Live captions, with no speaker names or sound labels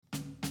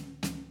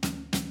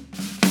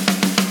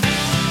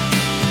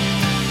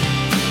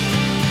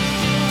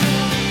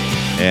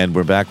And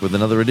we're back with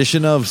another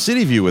edition of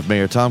City View with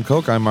Mayor Tom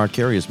Koch. I'm Mark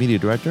Carey, as Media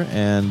Director,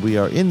 and we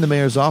are in the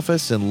Mayor's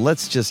office, and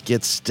let's just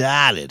get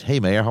started. Hey,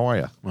 Mayor, how are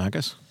you?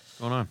 Marcus, what's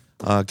going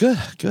on?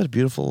 Good.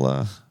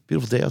 Beautiful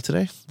day out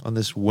today on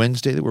this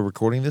Wednesday that we're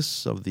recording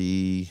this of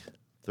the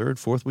third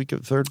week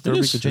of January.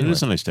 It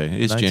is a nice day.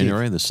 It is 19th.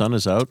 January. The sun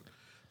is out.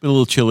 Been a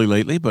little chilly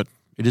lately, but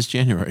it is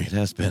January. It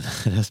has been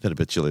a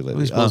bit chilly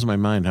lately. It always blows my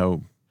mind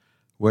how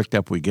worked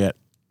up we get.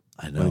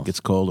 I know. When it gets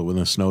colder, when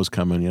the snow's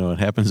coming. It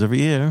happens every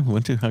year.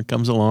 Winter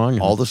comes along.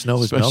 All the snow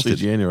is especially melted.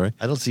 January.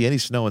 I don't see any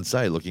snow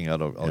inside looking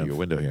out of your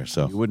window here.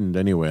 So You wouldn't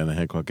anyway in the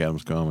Hancock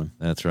Adams Common.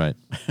 that's right.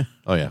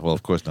 Oh, yeah. Well,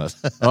 of course not.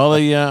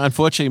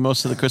 Unfortunately,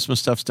 most of the Christmas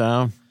stuff's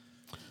down.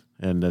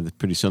 And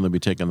pretty soon they'll be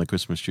taking the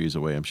Christmas trees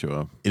away, I'm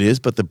sure. It is,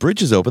 but the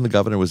bridge is open. The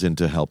governor was in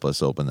to help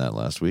us open that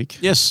last week.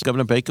 Yes,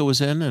 Governor Baker was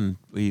in, and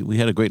we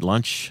had a great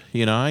lunch,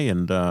 he and I,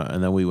 and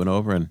then we went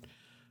over and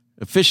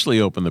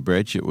officially opened the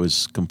bridge. It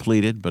was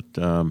completed, but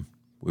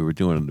we were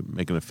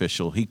making it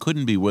official. He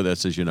couldn't be with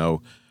us, as you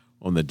know,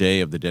 on the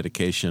day of the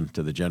dedication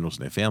to the generals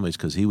and their families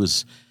because he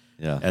was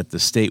at the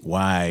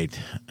statewide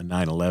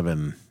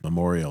 9/11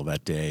 memorial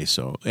that day,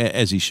 so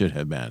as he should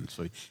have been.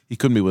 So he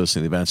couldn't be with us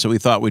in the event. So we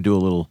thought we'd do a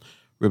little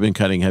ribbon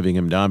cutting, having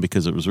him down,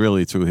 because it was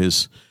really through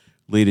his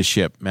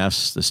leadership. The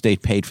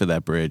state paid for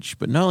that bridge,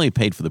 but not only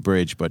paid for the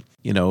bridge, but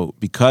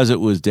because it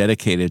was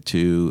dedicated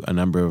to a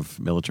number of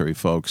military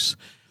folks,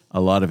 a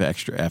lot of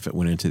extra effort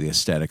went into the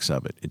aesthetics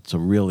of it. It's a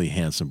really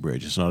handsome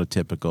bridge. It's not a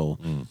typical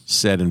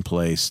set in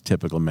place,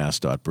 typical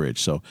MassDOT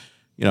bridge. So,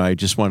 I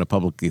just want to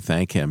publicly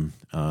thank him.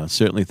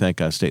 Certainly thank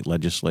our state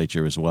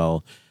legislature as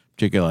well,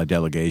 particularly our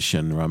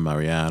delegation, Ron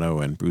Mariano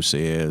and Bruce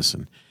Ayers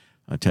and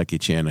Teki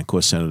Chan, and of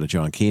course Senator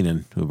John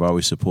Keenan, who are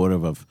always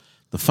supportive of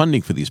the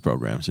funding for these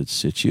programs.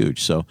 It's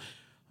huge. So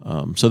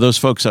those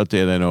folks out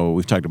there, I know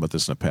we've talked about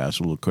this in the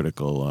past, a little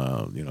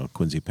critical.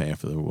 Quincy paying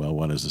for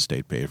one is the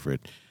state paying for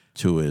it.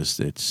 Two is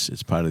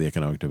it's part of the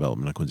economic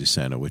development of Quincy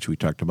Center, which we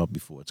talked about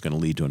before. It's going to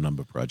lead to a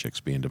number of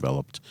projects being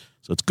developed.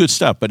 So it's good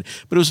stuff. But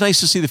it was nice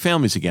to see the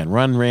families again.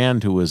 Ron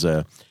Rand, who was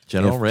a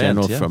general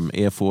from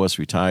Air Force,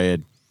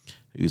 retired.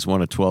 He was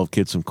one of 12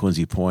 kids from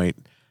Quincy Point.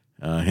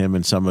 Him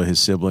and some of his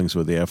siblings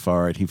were there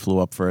for it. He flew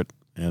up for it,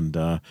 and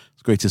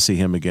it's great to see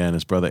him again.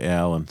 His brother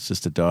Al and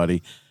sister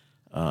Dottie,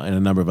 and a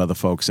number of other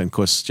folks. And of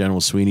course, General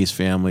Sweeney's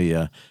family.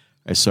 I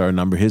saw a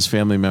number of his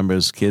family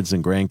members, kids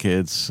and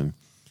grandkids, and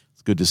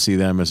it's good to see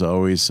them as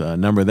always. A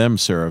number of them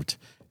served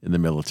in the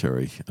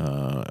military,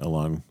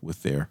 along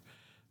with their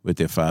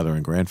father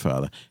and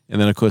grandfather.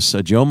 And then of course,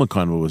 Joe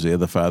McConville was there,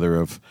 the father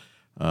of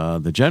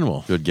the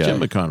general. Good guy.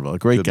 Jim McConville, a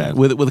great guy,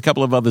 with a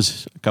couple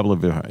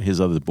of his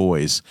other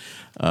boys.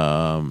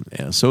 So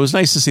it was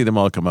nice to see them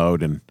all come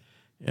out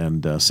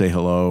and say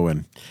hello.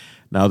 And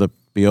now to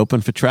be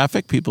open for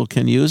traffic, people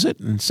can use it.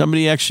 And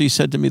somebody actually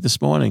said to me this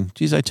morning,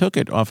 geez, I took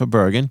it off of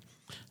Bergen,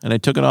 and I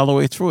took it all the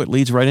way through. It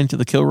leads right into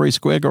the Kilroy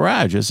Square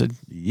garage. I said,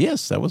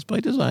 yes, that was by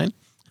design.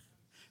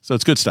 So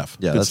it's good stuff.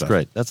 Yeah, good that's stuff.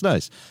 great. That's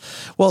nice.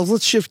 Well,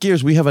 let's shift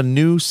gears. We have a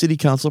new city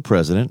council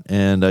president,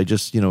 and I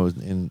just,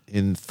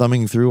 in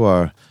thumbing through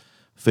our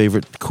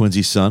favorite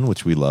Quincy Sun,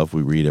 which we love,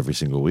 we read every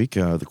single week,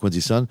 the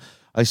Quincy Sun,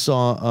 I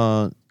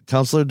saw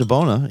Councilor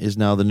DeBona is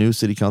now the new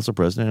city council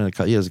president,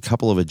 and he has a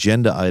couple of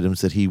agenda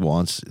items that he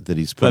wants, that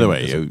he's putting.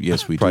 By the way,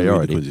 yes, we priority. do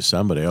read the Quincy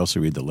Sun, but I also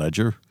read the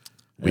Ledger.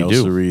 I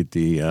also read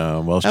the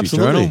Wall Street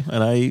Absolutely. Journal,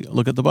 and I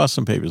look at the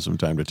Boston papers from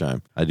time to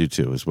time. I do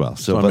too, as well.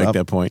 So I make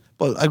that point.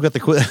 But I've got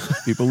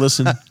people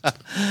listen.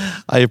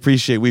 We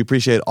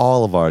appreciate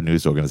all of our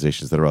news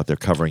organizations that are out there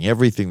covering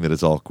everything that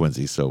is all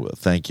Quincy. So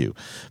thank you.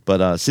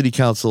 But City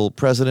Council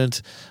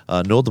President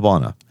Noel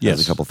DeBona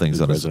has a couple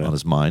things on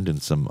his mind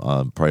and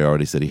some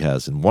priorities that he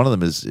has, and one of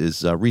them is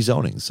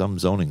rezoning, some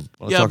zoning.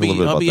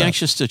 I'll be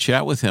anxious to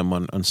chat with him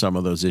on some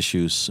of those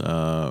issues.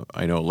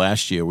 I know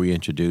last year we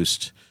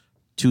introduced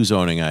 2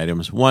 zoning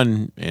items.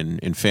 One,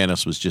 in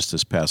fairness, was just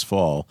this past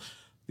fall.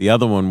 The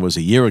other one was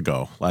a year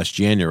ago, last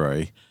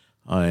January,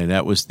 and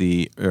that was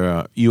the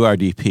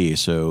URDP,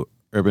 so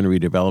Urban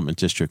Redevelopment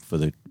District for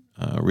the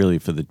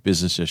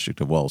business district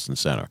of Wollaston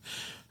Center.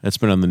 That's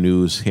been on the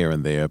news here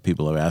and there.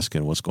 People are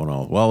asking what's going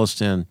on with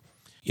Wollaston.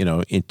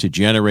 To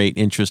generate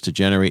interest, to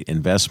generate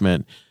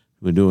investment.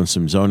 We're doing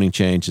some zoning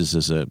changes.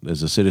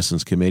 There's a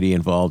citizens committee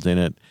involved in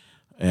it.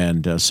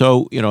 And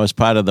so, as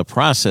part of the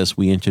process,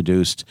 we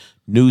introduced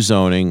new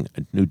zoning,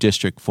 a new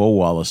district for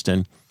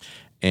Wollaston.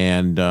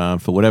 And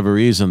for whatever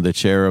reason, the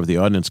chair of the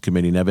ordinance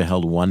committee never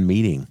held one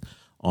meeting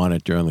on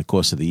it during the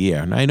course of the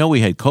year. And I know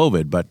we had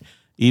COVID, but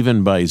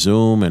even by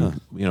Zoom and,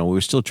 we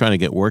were still trying to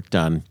get work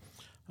done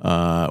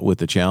with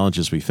the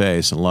challenges we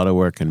face. And a lot of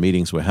work and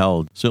meetings were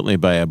held, certainly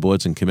by our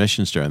boards and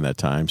commissions during that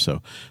time.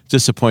 So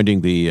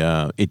disappointing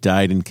it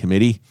died in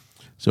committee.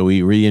 So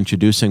we're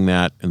reintroducing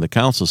that in the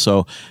council.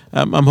 So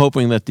I'm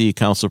hoping that the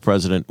council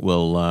president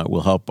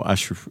will help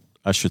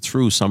usher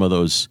through some of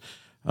those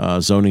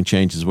zoning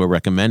changes we're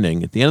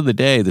recommending. At the end of the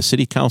day, the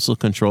city council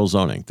controls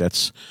zoning.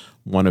 That's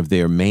one of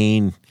their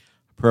main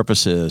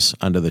purposes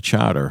under the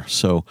charter.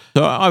 So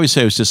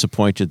obviously I was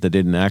disappointed they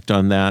didn't act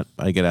on that.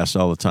 I get asked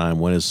all the time,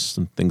 when is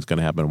some things going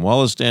to happen in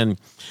Wollaston?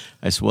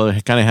 I said, well,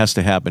 it kind of has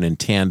to happen in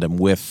tandem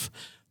with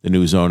the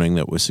new zoning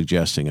that we're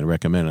suggesting and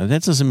recommending. And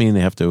that doesn't mean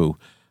they have to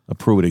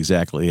approve it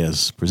exactly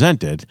as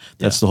presented.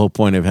 That's the whole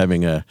point of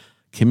having a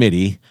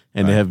committee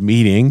and to have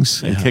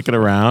meetings and kick it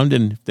around,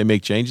 and if they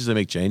make changes,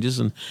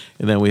 and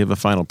then we have a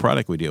final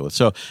product we deal with.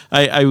 So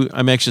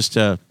I'm anxious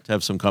to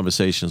have some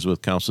conversations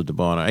with Councilor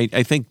DeBona.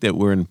 I think that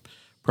we're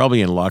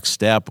probably in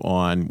lockstep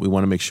on, we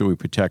want to make sure we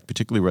protect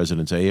particularly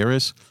Residence A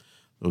areas,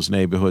 those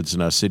neighborhoods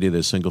in our city.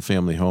 There's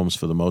single-family homes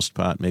for the most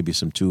part, maybe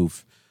some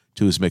twos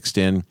mixed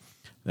in,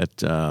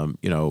 that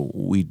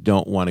we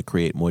don't want to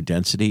create more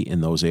density in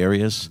those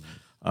areas.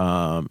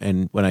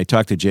 And when I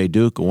talked to Jay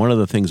Duke, one of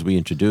the things we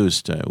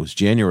introduced, it was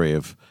January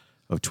of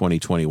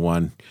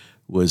 2021,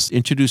 was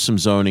introduce some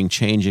zoning,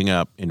 changing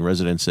up in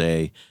Residence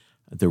A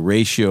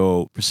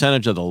the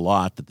percentage of the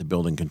lot that the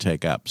building can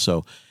take up.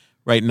 So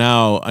right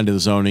now, under the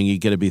zoning, you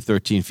got to be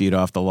 13 feet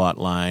off the lot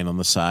line on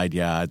the side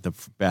yard, the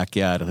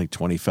backyard, I think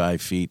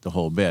 25 feet, the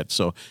whole bit.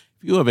 So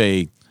if you have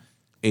a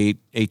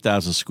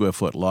 8,000 square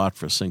foot lot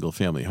for a single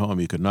family home,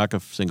 you could knock a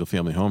single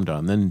family home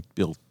down, then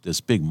build this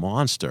big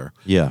monster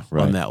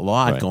on that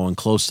lot going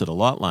close to the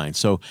lot line.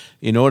 So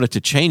in order to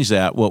change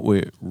that, what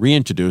we're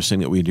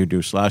reintroducing that we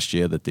introduced last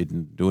year that they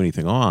didn't do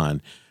anything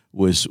on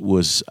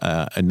was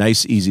a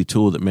nice, easy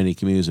tool that many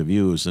communities have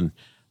used. And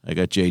I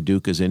got Jay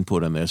Duca's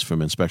input on this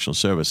from Inspection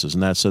Services,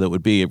 and that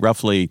would be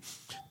roughly,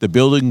 the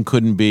building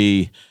couldn't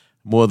be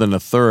more than a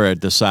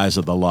third the size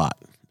of the lot.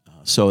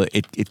 So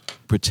it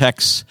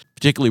protects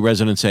particularly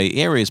Residence A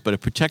areas, but it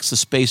protects the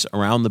space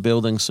around the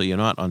building, so you're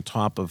not on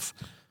top of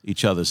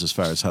each other's as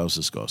far as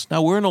houses goes.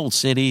 Now, we're an old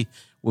city.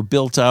 We're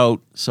built out,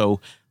 so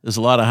there's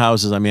a lot of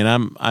houses. I mean,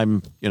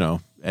 I'm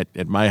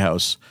at my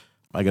house,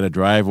 I got a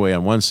driveway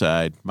on one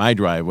side, my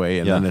driveway,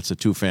 and then it's a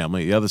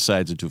two-family. The other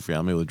side's a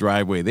two-family with a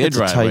driveway, their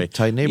driveway.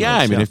 Tight neighborhood. Yeah,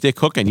 I mean, if they're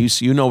cooking,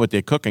 you know what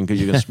they're cooking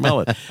because you can smell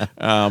it.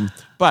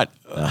 But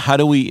how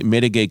do we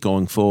mitigate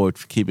going forward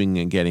for keeping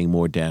and getting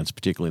more dense,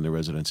 particularly in the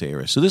residence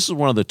area? So this is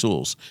one of the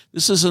tools.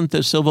 This isn't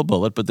the silver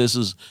bullet, but this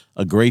is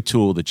a great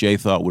tool that Jay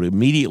thought would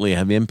immediately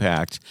have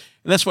impact.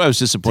 And that's why I was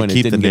disappointed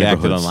it didn't get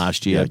acted on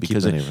last year,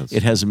 because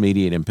it has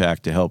immediate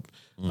impact to help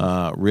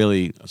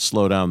really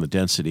slow down the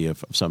density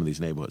of some of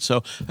these neighborhoods.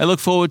 So I look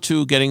forward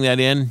to getting that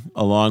in,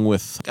 along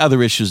with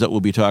other issues that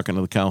we'll be talking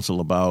to the council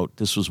about.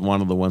 This was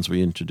one of the ones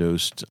we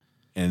introduced.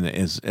 And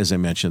as I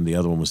mentioned, the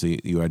other one was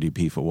the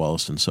URDP for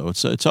Wollaston. So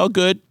it's all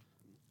good.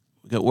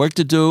 We've got work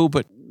to do,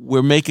 but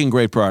we're making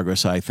great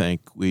progress, I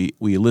think. We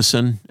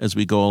listen as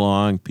we go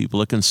along.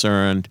 People are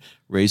concerned,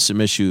 raise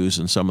some issues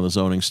and some of the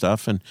zoning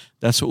stuff, and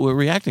that's what we're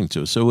reacting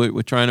to. So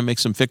we're trying to make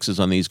some fixes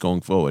on these going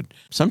forward.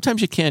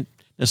 Sometimes you can't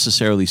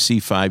necessarily see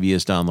 5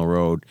 years down the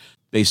road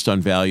based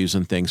on values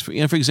and things. For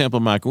example,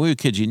 Mark, when we were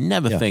kids, you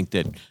never think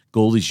that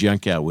Goldie's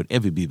Junkyard would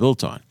ever be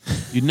built on.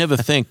 You'd never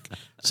think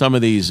some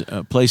of these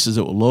places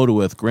that were loaded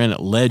with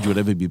granite ledge would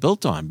ever be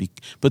built on.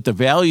 But the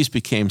values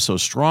became so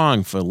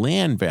strong for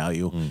land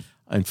value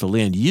and for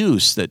land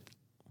use that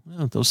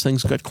those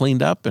things got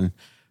cleaned up, and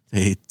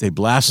they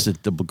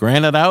blasted the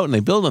granite out and they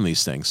build on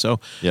these things. So,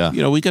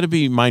 we got to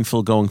be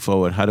mindful going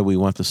forward. How do we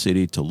want the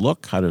city to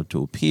look, how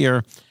to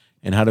appear,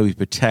 and how do we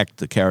protect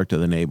the character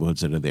of the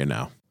neighborhoods that are there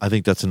now? I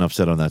think that's enough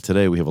said on that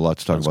today. We have a lot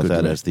to talk about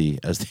that as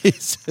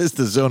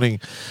the zoning.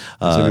 Is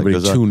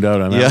everybody tuned out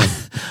on that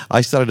one?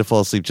 I started to fall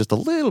asleep just a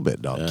little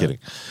bit. No, I'm kidding.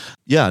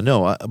 Yeah,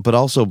 no. But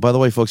also, by the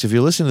way, folks, if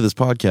you're listening to this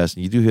podcast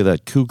and you do hear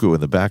that cuckoo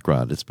in the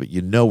background, but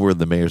we're in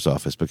the mayor's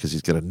office because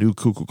he's got a new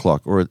cuckoo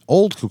clock, or an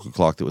old cuckoo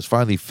clock that was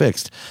finally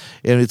fixed,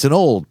 and it's an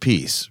old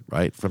piece,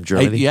 right, from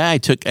Germany. I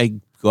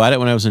got it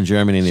when I was in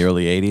Germany in the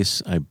early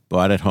 80s. I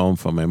bought it home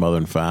for my mother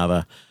and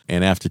father.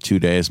 And after 2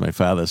 days, my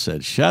father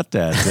said, "Shut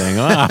that thing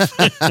off."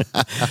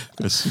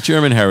 It's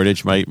German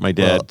heritage. My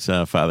dad's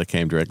father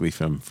came directly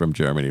from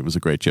Germany. It was a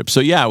great chip.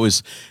 So it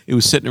was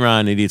sitting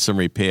around. It needed some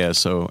repairs.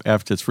 So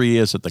after 3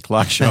 years at the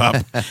clock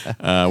shop,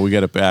 we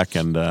got it back,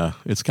 and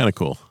it's kind of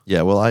cool.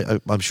 Yeah, well,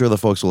 I'm sure the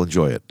folks will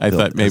enjoy it. I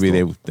thought maybe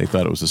they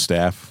thought it was a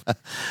staff.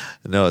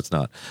 No, it's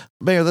not.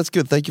 Mayor, that's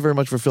good. Thank you very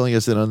much for filling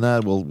us in on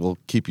that. We'll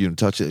keep you in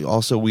touch.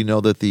 Also, we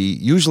know that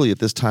usually at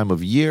this time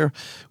of year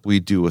we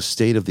do a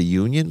State of the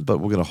Union, but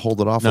we're going to hold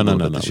it off a little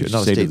bit this year.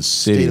 State of the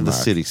City. State of the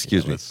City.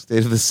 Excuse me.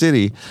 State of the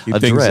City keep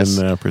address, things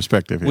in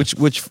perspective,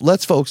 which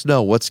lets folks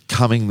know what's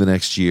coming the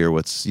next year.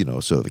 What's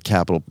so the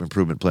capital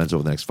improvement plans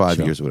over the next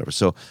 5 years or whatever.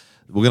 So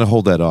we're going to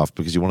hold that off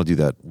because you want to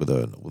do that with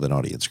an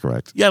audience,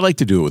 correct? Yeah, I'd like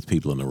to do it with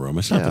people in the room.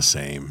 It's not the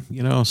same,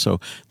 So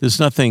there's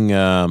nothing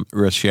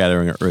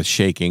earth-shattering or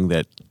earth-shaking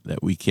that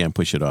we can't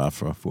push it off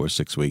for 4 or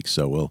 6 weeks.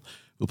 So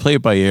we'll play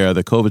it by ear.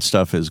 The COVID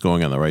stuff is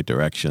going in the right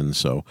direction,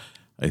 so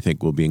I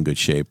think we'll be in good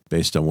shape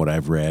based on what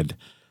I've read,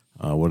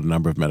 what a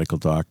number of medical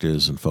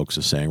doctors and folks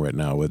are saying right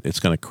now. It's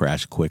going to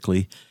crash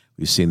quickly.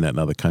 We've seen that in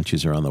other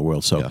countries around the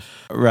world. So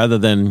rather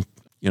than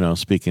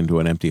speaking to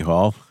an empty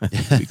hall,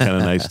 it'd be kind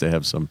of nice to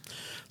have some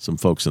some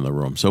folks in the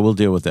room. So we'll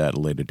deal with that at a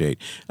later date.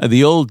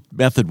 The old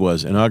method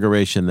was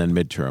inauguration, then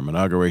midterm,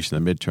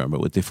 inauguration, then midterm.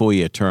 But with the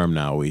 4-year term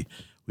now, we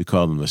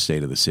call them the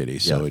State of the City.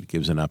 So it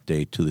gives an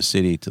update to the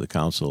city, to the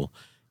council,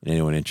 and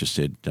anyone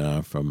interested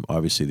from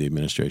obviously the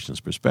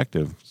administration's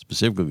perspective,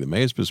 specifically the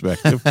mayor's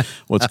perspective,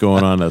 what's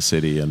going on in the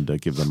city, and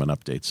give them an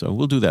update. So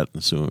we'll do that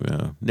in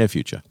the near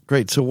future.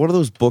 Great. So what are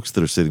those books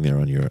that are sitting there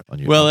on your?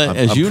 Well,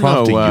 as you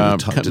know,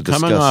 to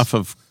coming off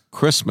of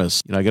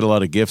Christmas, I get a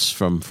lot of gifts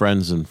from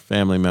friends and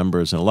family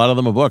members, and a lot of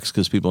them are books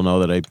because people know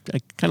that I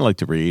kind of like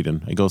to read,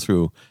 and I go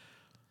through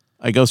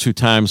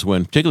times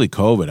when, particularly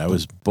COVID, I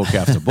was book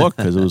after book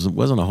because it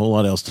wasn't a whole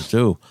lot else to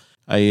do.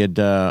 I had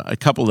a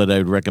couple that I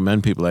would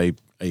recommend people.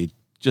 I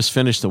just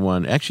finished the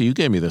one. Actually, you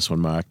gave me this one,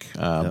 Mark,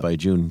 by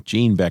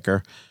Jean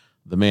Becker,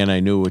 the man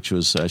I knew, which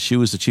was she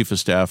was the chief of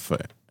staff for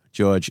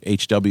George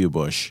H.W.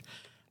 Bush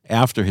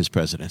after his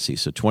presidency.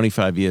 So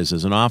 25 years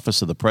as an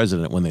office of the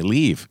president. When they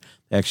leave,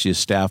 they actually is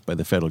staffed by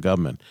the federal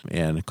government.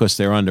 And, of course,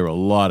 they're under a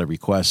lot of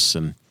requests.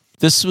 And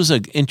this was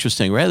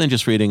interesting, rather than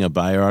just reading a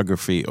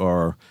biography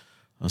or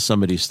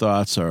somebody's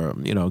thoughts or,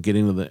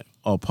 getting to the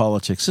all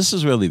politics. This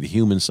is really the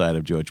human side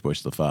of George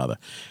Bush, the father.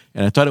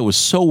 And I thought it was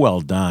so well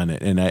done,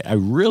 and I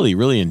really,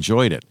 really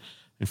enjoyed it.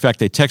 In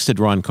fact, I texted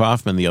Ron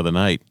Kaufman the other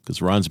night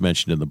because Ron's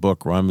mentioned in the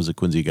book. Ron was a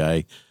Quincy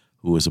guy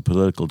who was a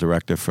political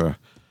director for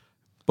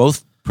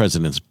both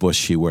Presidents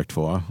Bush he worked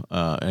for.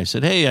 And I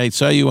said, hey, I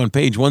saw you on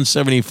page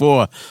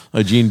 174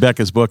 of Gene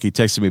Becker's book. He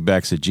texted me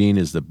back, said Gene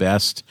is the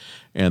best,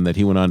 and that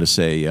he went on to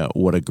say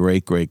what a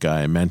great, great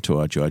guy and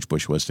mentor George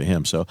Bush was to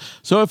him. So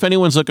if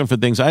anyone's looking for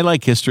things, I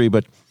like history,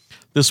 but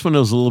this one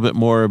is a little bit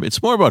more,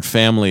 it's more about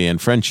family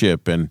and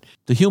friendship and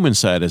the human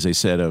side, as I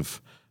said,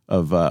 of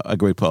a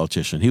great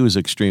politician. He was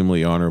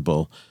extremely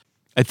honorable.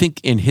 I think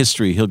in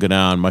history, he'll go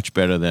down much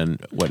better than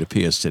what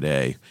appears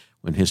today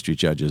when history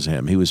judges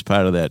him. He was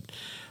part of that.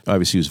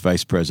 Obviously, he was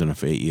vice president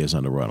for 8 years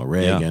under Ronald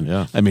Reagan.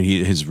 Yeah. I mean,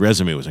 his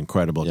resume was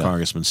incredible. Yeah.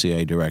 Congressman,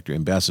 CIA director,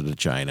 ambassador to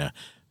China,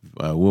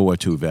 World War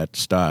II vet,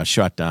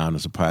 shot down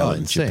as a pilot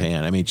in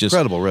Japan. I mean, just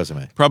incredible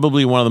resume.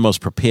 Probably one of the most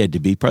prepared to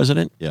be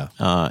president. Yeah.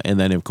 And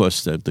then, of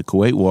course, the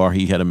Kuwait War,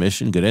 he had a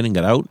mission, got in and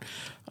got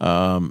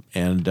out.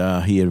 And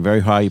he had very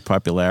high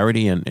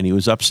popularity, and he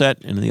was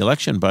upset in the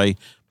election by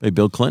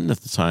Bill Clinton at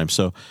the time.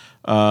 So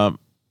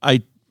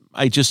I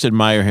just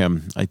admire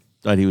him. I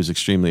thought he was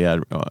extremely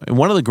admirable. And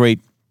one of the great,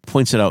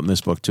 points it out in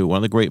this book too, one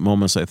of the great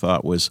moments I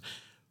thought was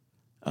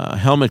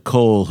Helmut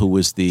Kohl, who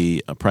was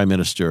the prime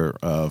minister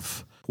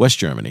of West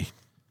Germany,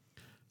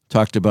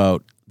 talked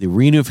about the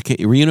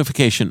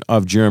reunification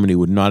of Germany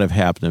would not have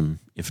happened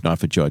if not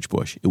for George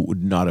Bush. It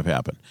would not have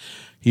happened.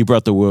 He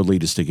brought the world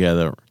leaders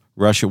together.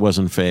 Russia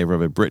wasn't in favor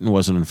of it. Britain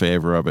wasn't in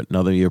favor of it. And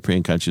other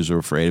European countries were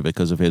afraid of it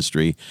because of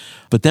history.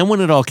 But then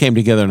when it all came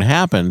together and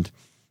happened,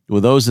 there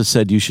were those that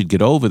said you should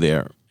get over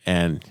there.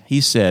 And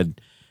he said,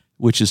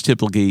 which is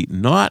typically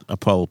not a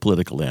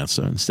political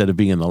answer, instead of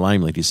being in the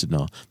limelight, he said,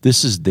 no,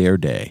 this is their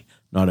day,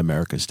 not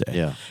America's day.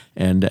 Yeah.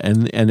 And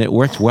it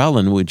worked well.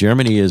 And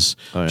Germany is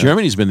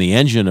Germany's been the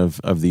engine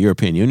of the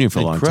European Union for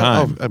a long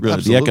time.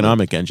 Really, the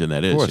economic engine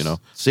that is,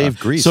 Save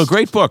Greece. So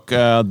great book,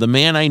 The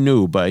Man I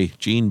Knew by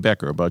Gene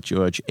Becker about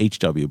George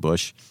H.W.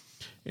 Bush.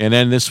 And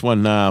then this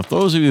one,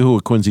 those of you who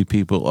are Quincy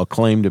people or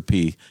claim to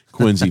be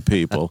Quincy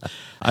people,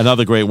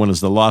 another great one is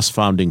The Lost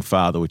Founding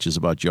Father, which is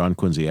about John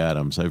Quincy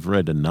Adams. I've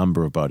read a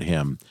number about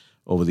him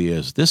over the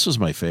years. This was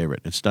my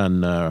favorite. It's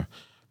done,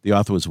 the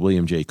author was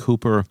William J.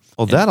 Cooper.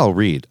 Oh, that I'll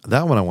read.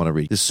 That one I want to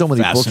read. There's so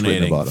many books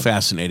written about him.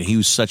 Fascinating. He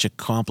was such a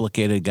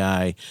complicated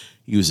guy.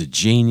 He was a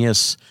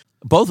genius.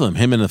 Both of them,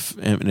 him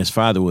and his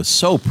father, was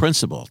so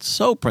principled.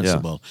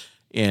 Yeah.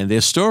 And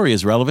their story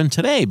is relevant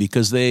today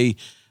because they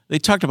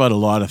talked about a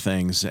lot of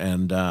things,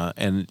 and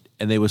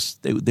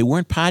they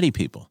weren't party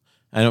people.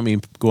 I don't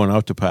mean going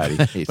out to party,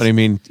 but I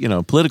mean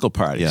political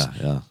parties.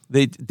 Yeah.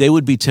 They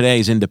would be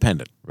today's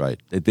independent, right?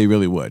 They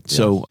really would. Yeah.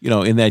 So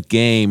in that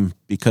game,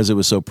 because it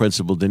was so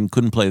principled,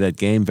 couldn't play that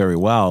game very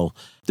well.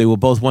 They were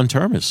both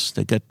one-termers.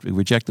 They got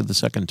rejected the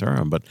second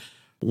term, but.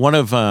 One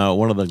of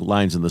the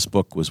lines in this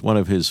book was one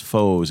of his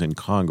foes in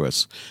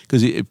Congress,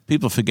 because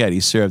people forget he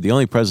served, the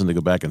only president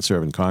to go back and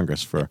serve in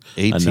Congress for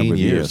 18 a number of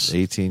years.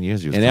 18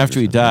 years. And after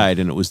he died,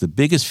 and it was the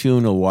biggest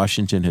funeral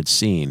Washington had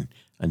seen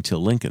until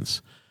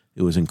Lincoln's.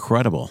 It was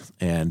incredible,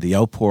 and the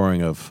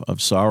outpouring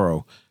of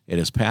sorrow at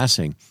his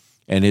passing.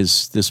 And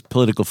this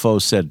political foe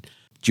said,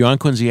 John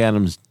Quincy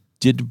Adams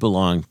didn't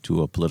belong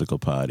to a political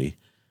party.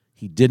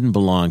 He didn't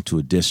belong to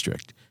a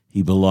district.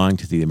 He belonged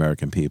to the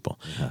American people.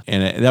 Yeah.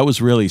 And that was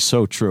really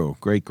so true.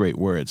 Great, great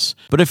words.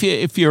 But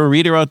if you're a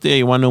reader out there,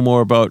 you want to know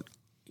more about,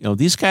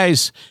 these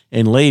guys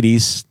and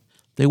ladies,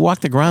 they walk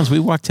the grounds we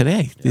walk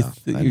today. Yeah,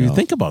 you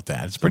think about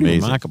that. It's pretty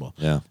amazing. Remarkable.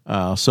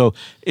 Yeah. So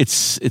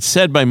it's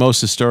said by most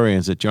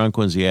historians that John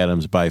Quincy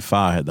Adams by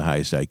far had the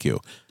highest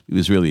IQ. He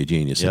was really a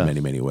genius in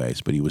many, many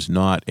ways, but he was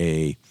not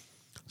a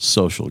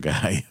social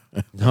guy.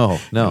 No.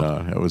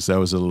 That was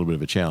a little bit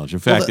of a challenge. In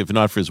fact, if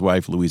not for his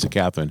wife, Louisa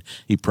Catherine,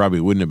 he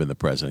probably wouldn't have been the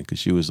president because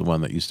she was the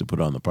one that used to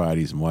put on the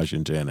parties in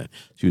Washington, and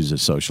she was a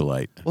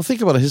socialite. Well,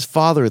 think about it. His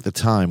father at the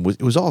time,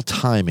 it was all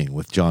timing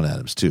with John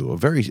Adams, too.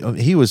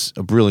 He was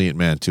a brilliant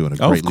man, too, and a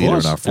great leader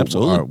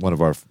in one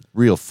of our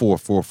real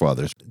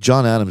forefathers.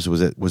 John Adams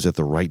was at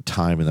the right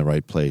time in the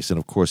right place, and,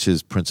 of course,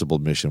 his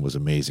principled mission was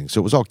amazing.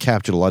 So it was all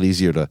captured a lot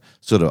easier to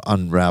sort of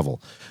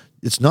unravel.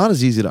 It's not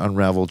as easy to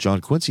unravel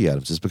John Quincy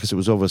Adams, is because it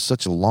was over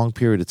such a long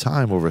period of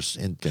time.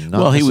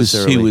 He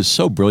was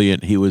so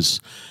brilliant. He was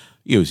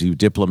a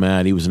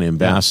diplomat. He was an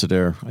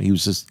ambassador. Yeah. He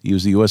was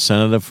the U.S.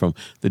 senator from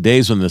the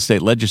days when the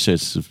state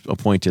legislature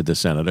appointed the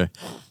senator.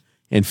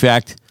 In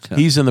fact,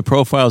 he's in the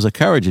Profiles of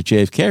Courage that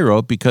JFK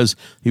wrote because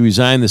he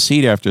resigned the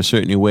seat after a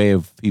certain way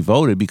he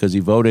voted because he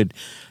voted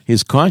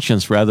his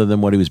conscience rather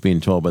than what he was being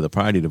told by the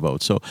party to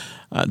vote. So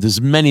there's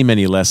many,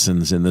 many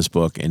lessons in this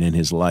book and in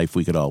his life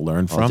we could all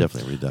learn from. I'll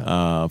definitely read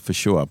that. For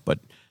sure. But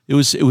it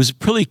was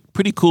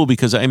pretty cool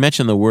because I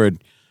mentioned the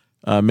word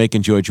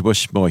making George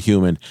Bush more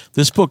human.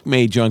 This book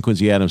made John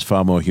Quincy Adams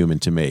far more human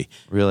to me.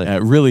 Really?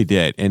 Really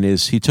did. And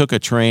he took a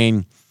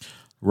train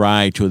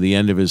ride to the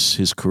end of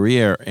his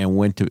career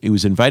and he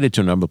was invited to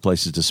a number of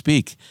places to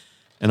speak.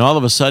 And all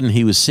of a sudden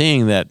he was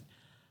seeing that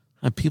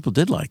people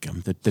did like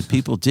him, that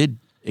people did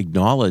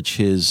acknowledge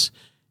his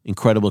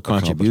incredible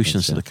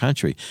contributions to the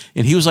country.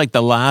 And he was like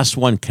the last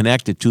one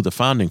connected to the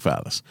founding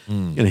fathers.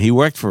 He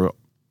worked for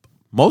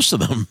most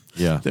of them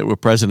that were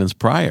presidents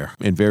prior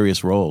in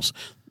various roles.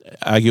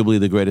 Arguably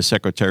the greatest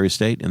Secretary of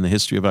State in the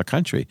history of our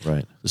country.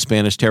 Right. The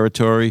Spanish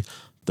territory,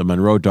 the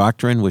Monroe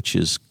Doctrine, which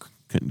is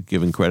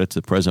giving credit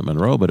to President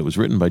Monroe, but it was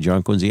written by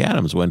John Quincy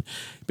Adams when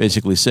he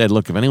basically said,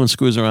 look, if anyone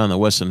screws around the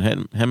Western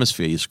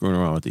Hemisphere, you're screwing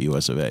around with the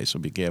U.S. of A., so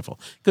be careful.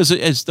 Because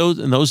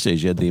in those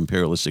days, you had the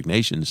imperialistic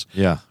nations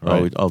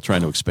all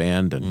trying to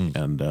expand.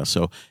 And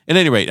at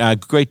any rate,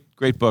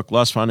 great book,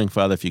 Lost Founding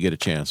Father, if you get a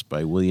chance,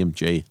 by William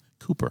J.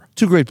 Cooper.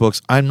 Two great books.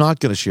 I'm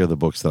not going to share the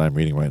books that I'm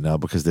reading right now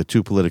because they're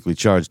too politically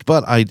charged,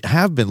 but I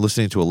have been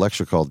listening to a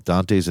lecture called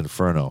Dante's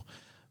Inferno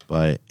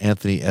by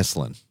Anthony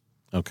Eslin.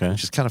 Okay.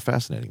 Which is kind of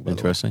fascinating.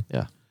 Interesting.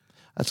 Yeah.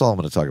 That's all I'm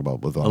going to talk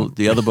about with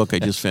the other book I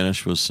just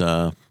finished was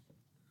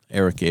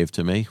Eric gave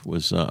to me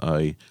was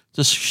a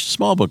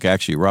small book,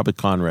 actually. Robert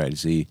Conrad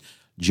is the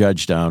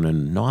judge down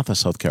in North or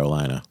South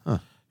Carolina. Huh.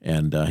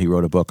 And he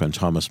wrote a book on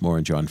Thomas More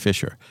and John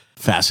Fisher.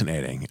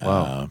 Fascinating.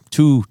 Wow.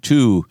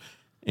 Two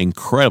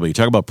incredible. You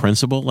talk about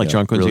principle, like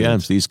John Quincy brilliant.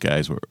 Adams. These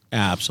guys were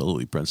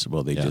absolutely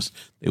principled.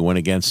 They went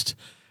against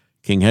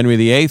King Henry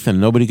VIII,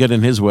 and nobody got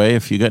in his way.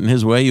 If you got in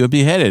his way, you would be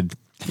beheaded.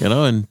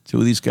 And two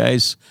of these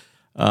guys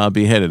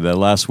beheaded. The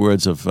last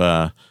words of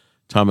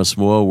Thomas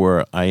More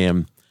were, "I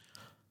am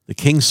the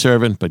king's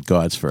servant, but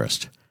God's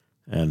first."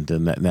 And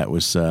that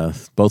was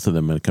both of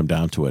them. When it come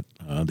down to it,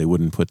 they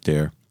wouldn't put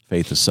their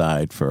faith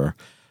aside for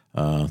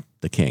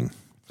the king.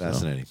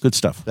 Fascinating. So, good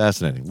stuff.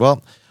 Fascinating.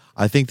 Well,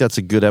 I think that's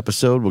a good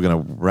episode. We're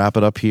going to wrap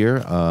it up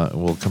here.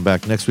 We'll come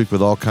back next week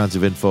with all kinds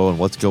of info on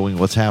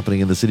what's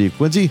happening in the city of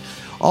Quincy.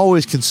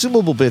 Always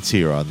consumable bits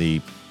here on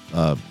the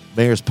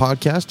Mayor's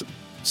Podcast,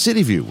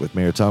 City View with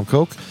Mayor Tom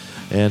Koch.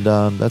 And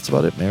that's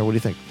about it, Mayor. What do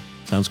you think?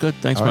 Sounds good.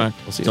 Thanks, all right. Mark.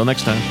 We'll see you. Until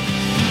next time.